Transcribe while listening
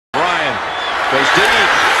Goes deep,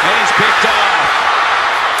 and he's picked off.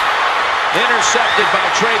 Intercepted by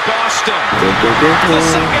Trey Boston. The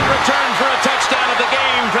second return for a touchdown of the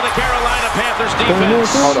game for the Carolina Panthers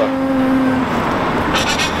defense. Hold up.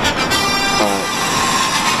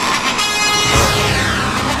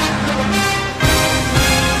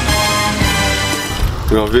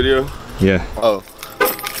 You on video? Yeah. Oh.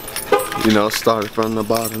 You know, started from the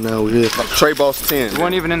bottom, now we're here. Trey Boss 10. We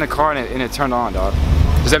weren't even in the car and it turned on, dog.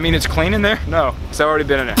 Does that mean it's clean in there? No, it's already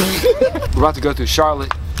been in there. We're about to go through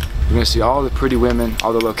Charlotte. We're gonna see all the pretty women,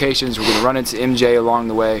 all the locations. We're gonna run into MJ along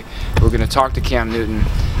the way. We're gonna talk to Cam Newton.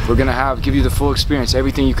 We're gonna give you the full experience,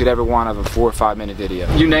 everything you could ever want out of a 4 or 5 minute video.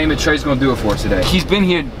 You name it, Trey's gonna do it for us today. He's been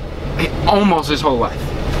here almost his whole life.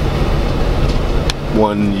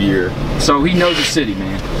 1 year. So he knows the city,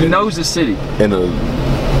 man. He knows the city. In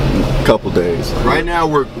a couple days. Right now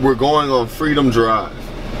we're going on Freedom Drive.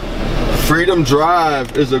 Freedom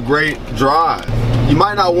Drive is a great drive. You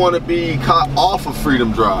might not want to be caught off of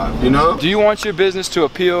Freedom Drive, you know? Do you want your business to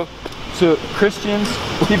appeal to Christians,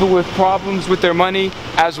 people with problems with their money,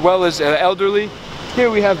 as well as elderly? Here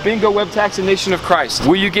we have Bingo Web Taxi Nation of Christ.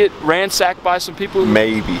 Will you get ransacked by some people?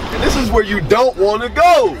 Maybe. And this is where you don't want to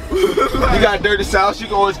go. You got dirty south, you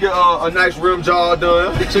can always get a nice rim job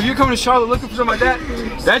done. So if you're coming to Charlotte looking for something like that,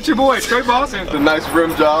 that's your boy, Trey Boston. The nice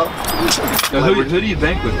rim job. Now, who do you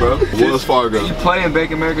bank with, bro? Wells Fargo. You play in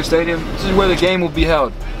Bank America Stadium. This is where the game will be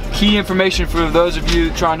held. Key information for those of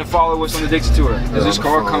you trying to follow us on the Dixie Tour. Does this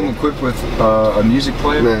car come equipped with a music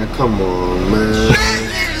player? Man, come on, man.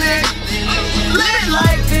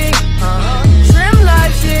 Trim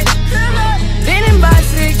like shit, leaning by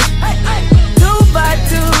 6, 2 by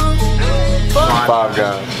 2, 5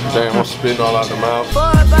 guys. Damn, I'm spitting all out the mouth. 4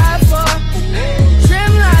 by 4,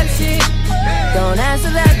 trim like shit, don't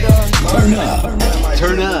answer that door. Turn up.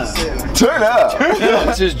 Turn up. Turn up.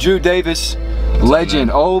 This is Drew Davis,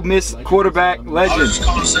 legend, Ole Miss quarterback, legend. Just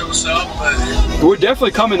calling to say what's up, but We're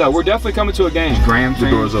definitely coming though. We're definitely coming to a game. Graham, The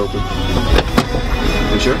door's open.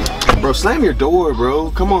 You sure? Bro, slam your door, bro.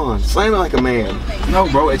 Come on, slam it like a man. No,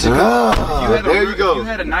 bro, it's a car. There you go. You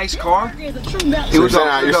had a nice car. You're saying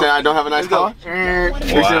I don't have a nice car? You're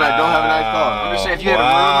saying I don't have a nice car? I'm just saying if you had a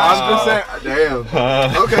really nice I'm just saying.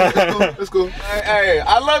 Damn. Okay, it's cool. Hey,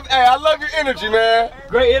 I love your energy, man.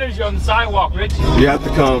 Great energy on the sidewalk, Rich. You have to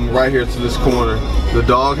come right here to this corner. The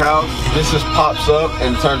doghouse. This just pops up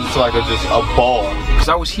and turns into like just a bar. Because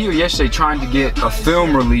I was here yesterday trying to get a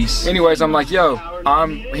film release. Anyways, I'm like, yo,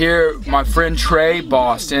 I'm here, my friend Trey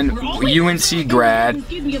Boston, UNC grad,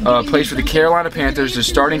 plays for the Carolina Panthers, the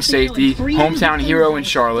starting safety, hometown hero in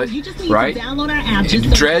Charlotte, right?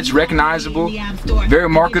 Dreads, recognizable, very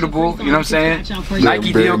marketable, you know what I'm saying?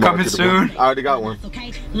 Nike deal coming soon. I already got one.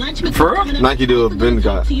 For real? Nike deal Ben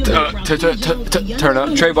got. Turn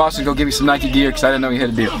up. Trey Boston, go give me some Nike gear because I didn't know you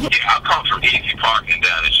had a deal. yeah, I come from Easy Parking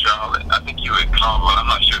down in Charlotte. I think you would call, I'm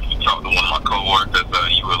not sure if you talked to one of my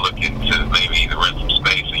coworkers, you were looking to maybe either rent some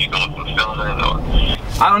space or you doing some filming or...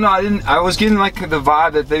 I don't know, I was getting like the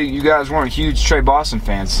vibe that you guys weren't huge Trey Boston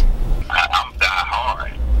fans. I'm die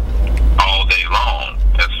hard all day long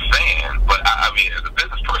as a fan, but I mean, as a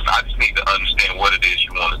business person, I just need to understand what it is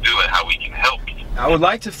you want to do and how we can help you. I would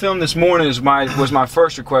like to film this morning was my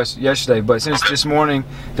first request yesterday, but since this morning,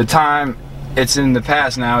 the time, it's in the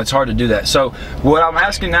past now, it's hard to do that. So what I'm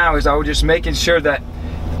asking now is I was just making sure that,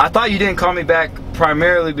 I thought you didn't call me back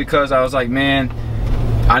primarily because I was like, man,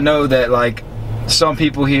 I know that like some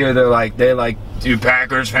people here, they're like dude,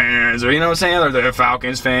 Packers fans, or you know what I'm saying, or they're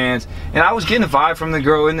Falcons fans, and I was getting a vibe from the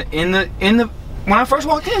girl in the when I first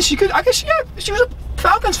walked in, I guess she was a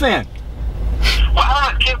Falcons fan. Well,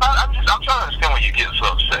 I'm trying to understand why you get so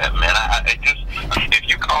upset, man. If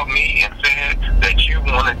you called me and said that you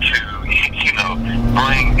wanted to,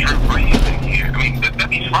 bring Drew Brees in here, I mean, that'd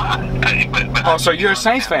be fine. Oh, so you're a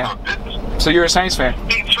Saints fan? So you're a Saints fan?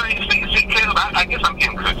 See, Caleb, I guess I'm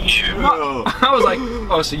getting confused. I was like,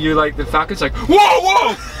 oh, so you're like the Falcons? Like,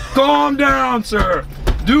 whoa, calm down, sir.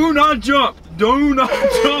 Do not jump. Do not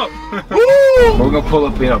jump. We're gonna pull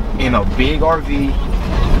up in a big RV.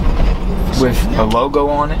 With a logo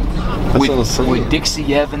on it, with Dixie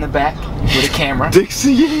Yev in the back, with a camera.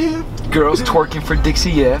 Dixie Yev? Girls twerking for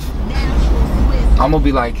Dixie Yev. I'm gonna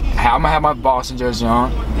be like, I'm gonna have my Boston jersey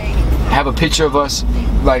on, have a picture of us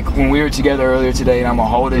like when we were together earlier today, and I'm gonna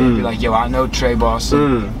hold it and be like, yo, I know Trey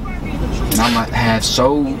Boston. And I'm gonna have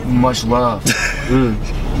so much love.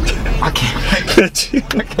 I can't wait.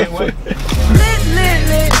 I can't wait.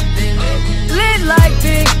 Lit like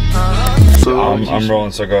big. So I'm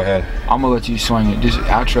rolling, so go ahead. I'm gonna let you swing it. This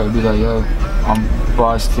outro be like, yo, I'm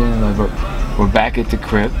Boston. Like we're back at the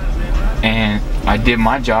crib, and I did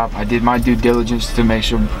my job. I did my due diligence to make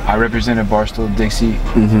sure I represented Barstool Dixie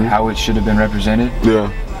how it should have been represented.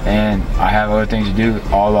 Yeah. And I have other things to do,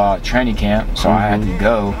 all training camp, so I had to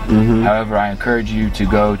go. However, I encourage you to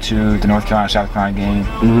go to the North Carolina South Carolina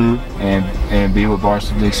game and be with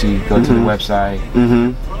Barstool Dixie. Go to the website,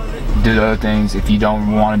 do the other things. If you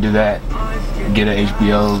don't want to do that, get an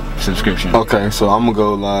HBO subscription. Okay, so I'm gonna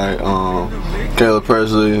go like Caleb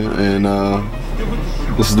Presley, and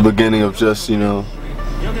this is the beginning of just, you know,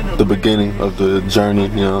 the beginning of the journey,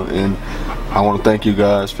 you know, and I want to thank you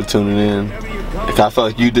guys for tuning in. I felt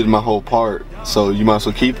like you did my whole part, so you might as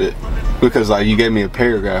well keep it, because like you gave me a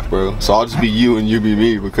paragraph, bro. So I'll just be you and you be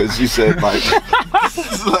me, because you said like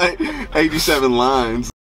it's like 87 lines.